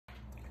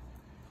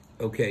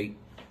Okay,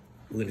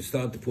 we're going to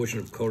start the portion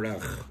of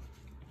Korach.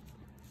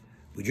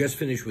 We just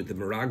finished with the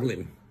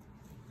Meraglim,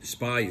 the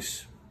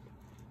spies.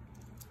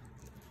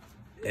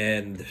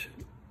 And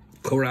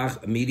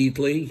Korach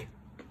immediately,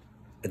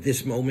 at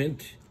this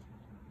moment,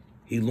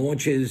 he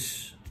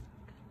launches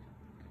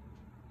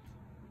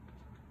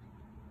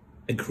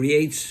and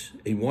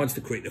he wants to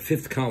create a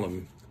fifth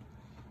column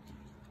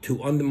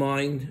to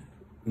undermine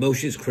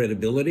Moshe's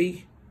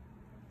credibility,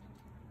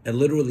 and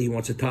literally he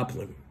wants to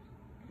topple him.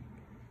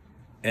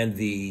 And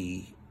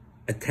the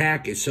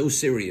attack is so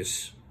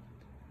serious.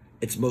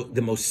 It's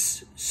the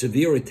most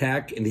severe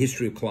attack in the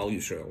history of Klal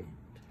Yisrael.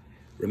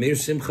 Rameir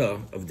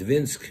Simcha of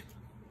Dvinsk,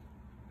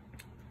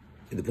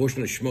 in the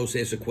portion of Shmos,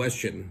 asks a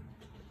question.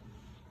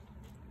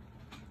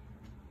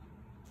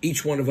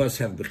 Each one of us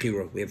have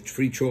Bechira. We have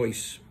free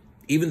choice.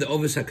 Even the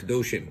Ovis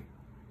HaKadoshim,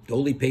 the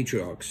holy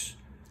patriarchs,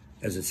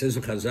 as it says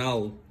in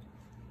Chazal,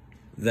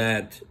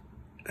 that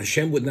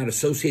Hashem would not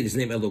associate his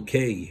name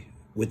Elokei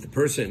with the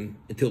person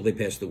until they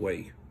passed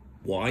away.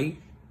 Why?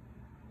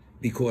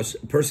 Because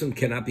a person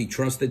cannot be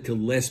trusted till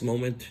the last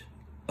moment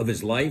of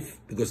his life,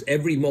 because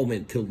every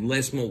moment till the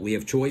last moment we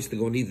have choice to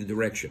go in either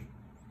direction.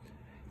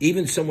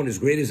 Even someone as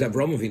great as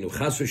Avraham Avinu,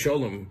 Chas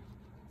v'Sholom,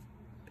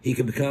 he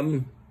can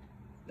become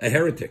a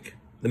heretic.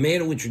 The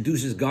man who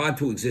introduces God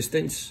to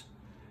existence,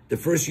 the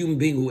first human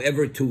being who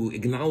ever to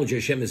acknowledge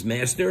Hashem as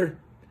master,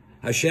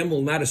 Hashem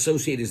will not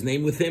associate his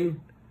name with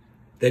him,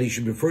 that he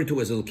should be referred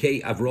to as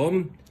Elokei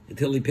Avram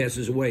until he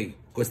passes away.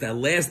 Because that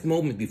last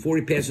moment before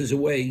he passes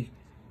away,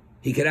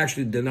 he could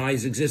actually deny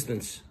his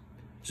existence.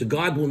 So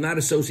God will not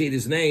associate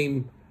his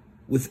name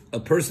with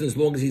a person as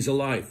long as he's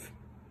alive.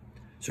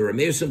 So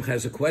Rameir Simcha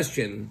has a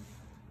question.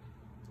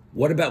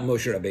 What about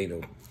Moshe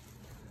Rabbeinu?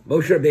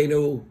 Moshe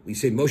Rabbeinu, we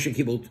say Moshe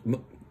Kibul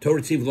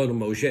Torah Tziv Lo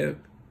Moshe,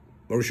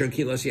 Moshe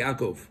Kilas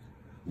Yaakov.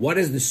 What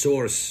is the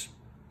source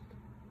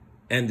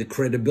and the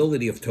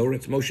credibility of Torah?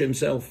 It's Moshe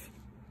himself.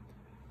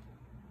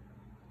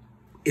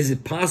 Is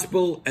it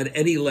possible at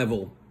any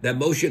level that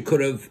Moshe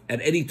could have, at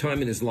any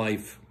time in his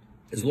life,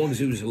 as long as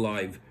he was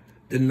alive,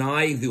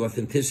 deny the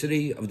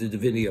authenticity of the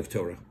divinity of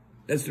Torah?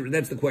 That's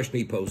the question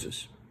he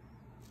poses.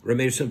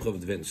 Rameir Simcha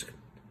of Dvinsk.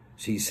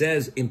 So he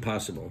says,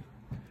 impossible.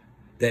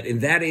 That in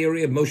that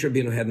area, Moshe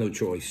Rabbeinu had no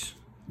choice.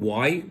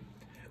 Why?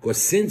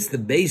 Because since the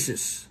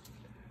basis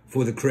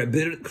for the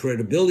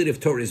credibility of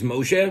Torah is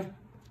Moshe,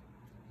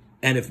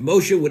 and if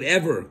Moshe would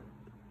ever,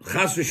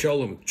 Chas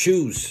v'Sholom,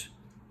 choose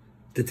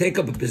to take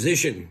up a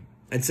position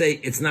and say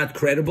it's not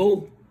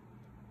credible,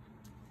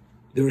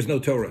 there is no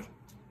Torah.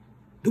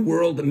 The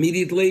world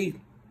immediately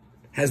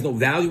has no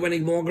value any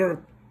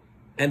longer,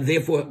 and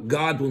therefore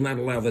God will not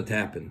allow that to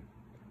happen.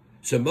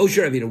 So Moshe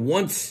Rabbeinu,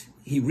 once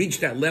he reached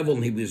that level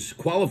and he was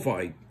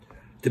qualified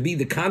to be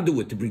the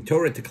conduit to bring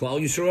Torah to Klal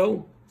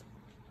Yisrael,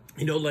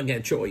 he no longer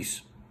had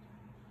choice.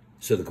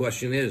 So the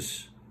question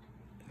is,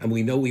 and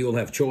we know we all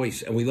have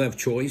choice, and we will have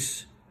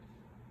choice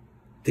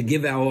to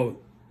give our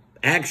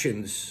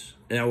actions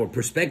and our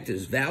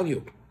perspectives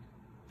value.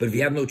 But if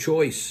you have no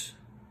choice,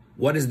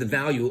 what is the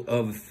value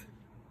of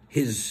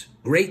his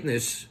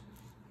greatness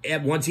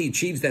once he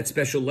achieves that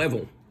special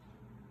level?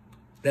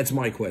 That's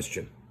my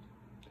question.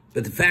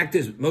 But the fact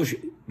is,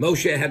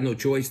 Moshe had no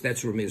choice.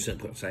 That's Rameir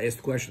Simcha. So I asked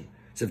the question.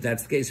 So if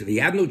that's the case, if he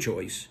had no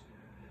choice,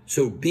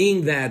 so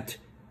being that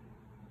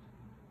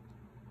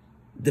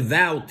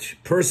devout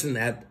person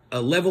at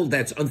a level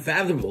that's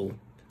unfathomable,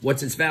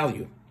 what's its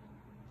value?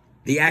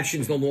 The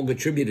action's no longer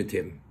attributed to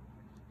him.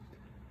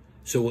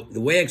 So the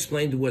way I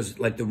explained it was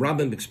like the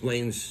Rambam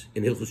explains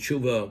in Hilchos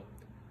Tshuva,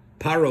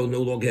 Paro no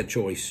longer had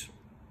choice.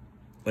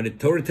 When the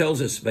Torah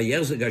tells us,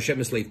 Vayelzeg Hashem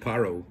esleiv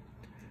Paro,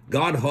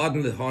 God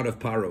hardened the heart of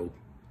Paro.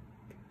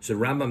 So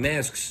Rambam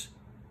asks,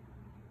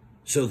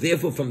 so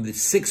therefore from the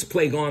sixth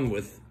plague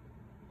onward,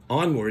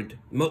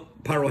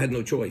 Paro had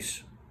no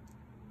choice.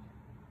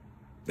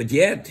 But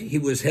yet he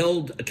was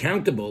held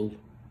accountable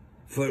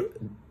for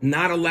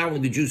not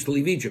allowing the Jews to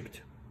leave Egypt.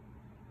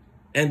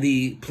 And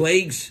the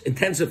plagues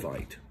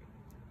intensified.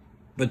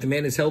 But the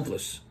man is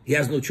helpless. He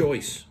has no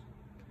choice.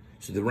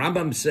 So the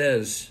Rambam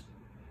says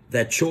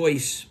that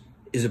choice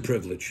is a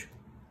privilege.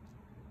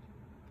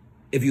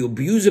 If you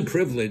abuse a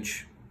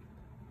privilege,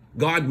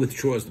 God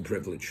withdraws the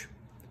privilege.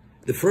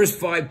 The first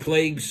 5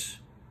 plagues,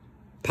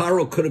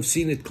 Paro could have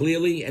seen it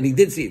clearly, and he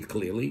did see it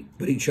clearly,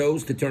 but he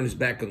chose to turn his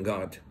back on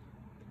God.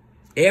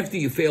 After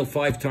you fail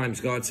 5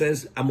 times, God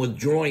says, I'm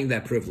withdrawing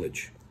that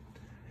privilege.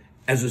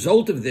 As a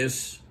result of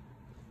this,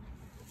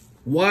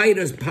 why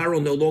does Paro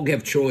no longer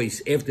have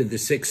choice after the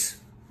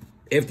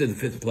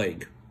 5th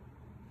plague?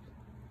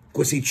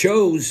 Because he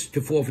chose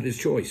to forfeit his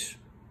choice.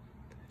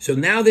 So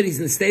now that he's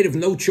in a state of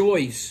no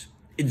choice,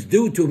 it's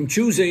due to him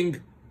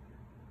choosing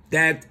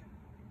that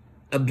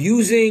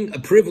abusing a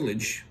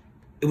privilege,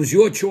 it was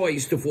your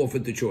choice to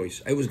forfeit the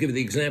choice. I always give you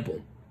the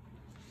example.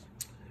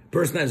 A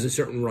person has a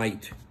certain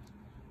right,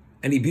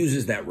 and he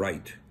abuses that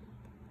right.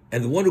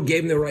 And the one who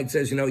gave him the right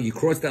says, you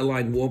cross that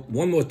line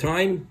one more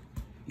time,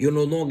 you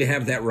no longer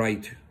have that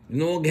right. You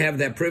no longer have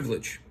that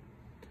privilege.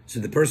 So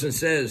the person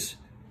says,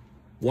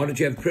 Why don't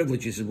you have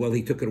privilege? He said, well,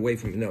 he took it away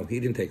from you. No, he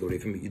didn't take it away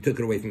from you. You took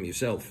it away from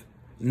yourself.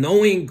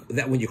 Knowing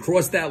that when you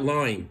cross that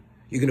line,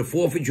 you're going to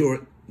forfeit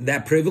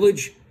that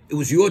privilege, it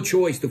was your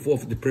choice to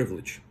forfeit the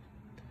privilege.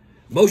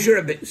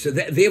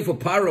 Therefore,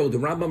 Paro, the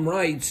Rambam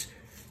writes,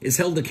 is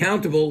held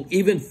accountable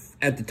even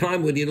at the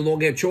time when he no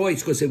longer had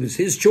choice, because it was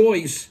his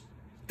choice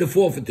to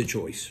forfeit the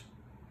choice.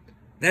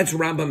 That's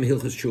Rambam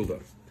Hilchas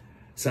Tshuva.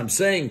 So I'm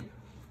saying,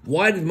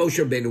 why did Moshe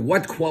Rabbeinu,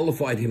 what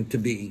qualified him to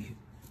be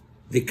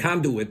the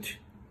conduit,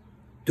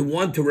 to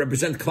want to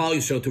represent Klal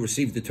Yisrael to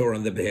receive the Torah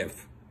on their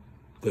behalf?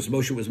 Because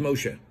Moshe was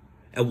Moshe.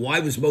 And why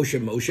was Moshe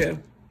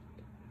Moshe?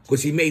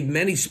 Because he made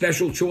many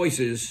special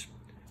choices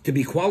to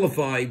be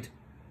qualified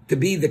to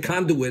be the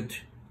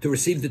conduit to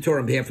receive the Torah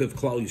on behalf of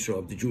Klal Yisrael,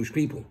 of the Jewish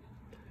people.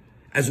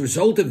 As a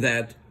result of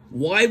that,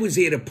 why was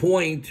he at a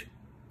point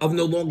of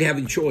no longer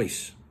having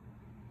choice?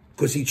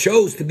 Because he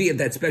chose to be at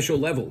that special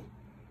level.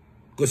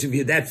 Because if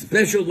you're at that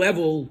special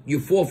level, you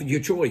forfeit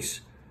your choice.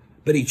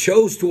 But he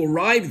chose to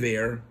arrive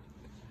there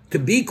to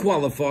be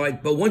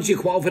qualified. But once you're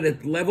qualified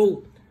at the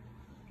level,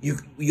 you're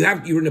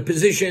in a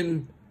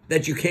position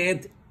that you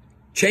can't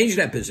change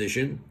that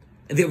position,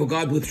 and therefore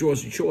God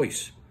withdraws the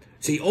choice.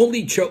 So he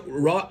only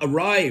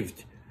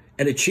arrived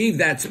and achieved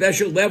that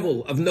special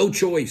level of no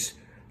choice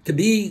to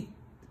be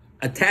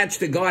attached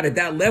to God at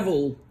that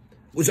level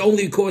was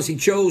only because he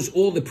chose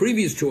all the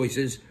previous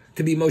choices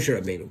to be Moshe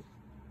Rabbeinu.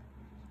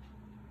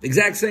 The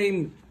exact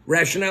same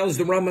rationale as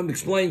the Rambam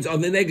explains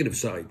on the negative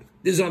side.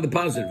 This is on the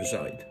positive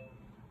side.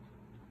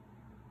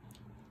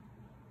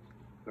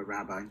 But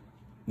Rabbi?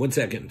 1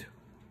 second.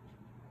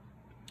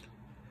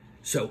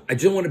 So I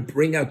just want to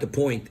bring out the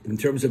point in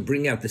terms of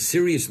bringing out the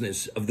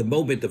seriousness of the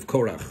moment of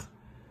Korach.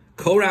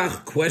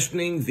 Korach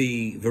questioning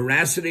the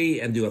veracity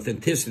and the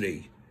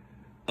authenticity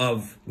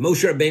of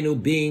Moshe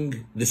Rabbeinu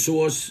being the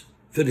source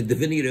for the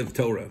divinity of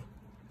Torah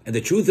and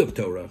the truth of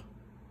Torah.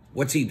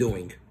 What's he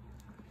doing?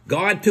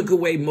 God took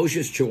away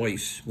Moshe's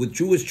choice, with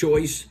Jewish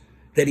choice,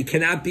 that he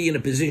cannot be in a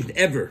position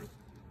ever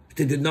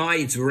to deny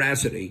its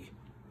veracity.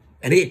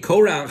 And here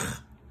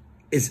Korach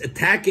is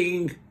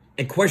attacking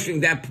and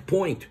questioning that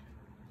point.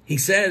 He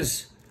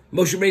says,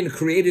 Moshe Rabbeinu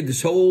created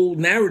this whole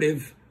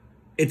narrative.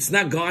 It's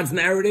not God's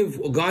narrative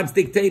or God's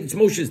dictate, it's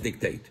Moshe's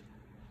dictate.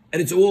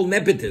 And it's all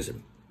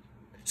nepotism.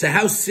 So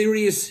how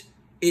serious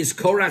is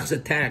Korach's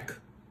attack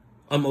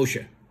on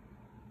Moshe?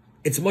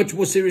 It's much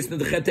more serious than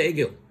the Chet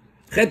Egel.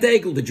 Chet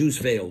Egel, the Jews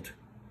failed.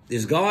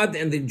 There's God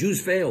and the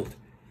Jews failed.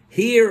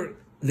 Here,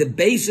 the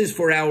basis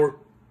for our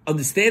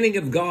understanding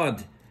of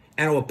God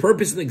and our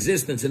purpose in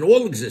existence and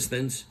all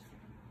existence,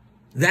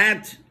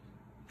 that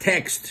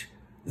text,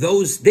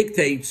 those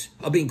dictates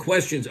are being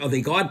questioned. Are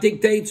they God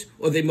dictates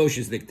or are they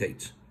Moshe's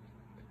dictates?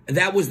 And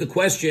that was the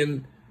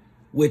question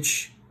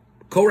which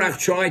Korach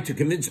tried to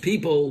convince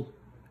people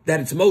that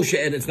it's Moshe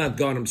and it's not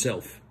God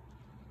himself.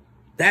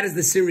 That is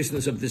the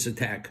seriousness of this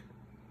attack.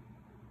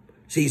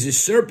 So he's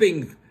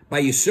by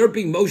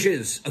usurping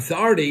Moshe's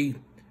authority,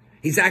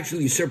 he's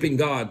actually usurping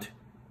God.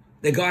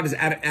 That God is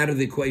out of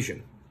the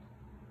equation.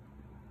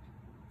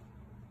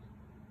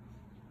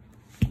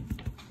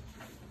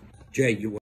 Jay, you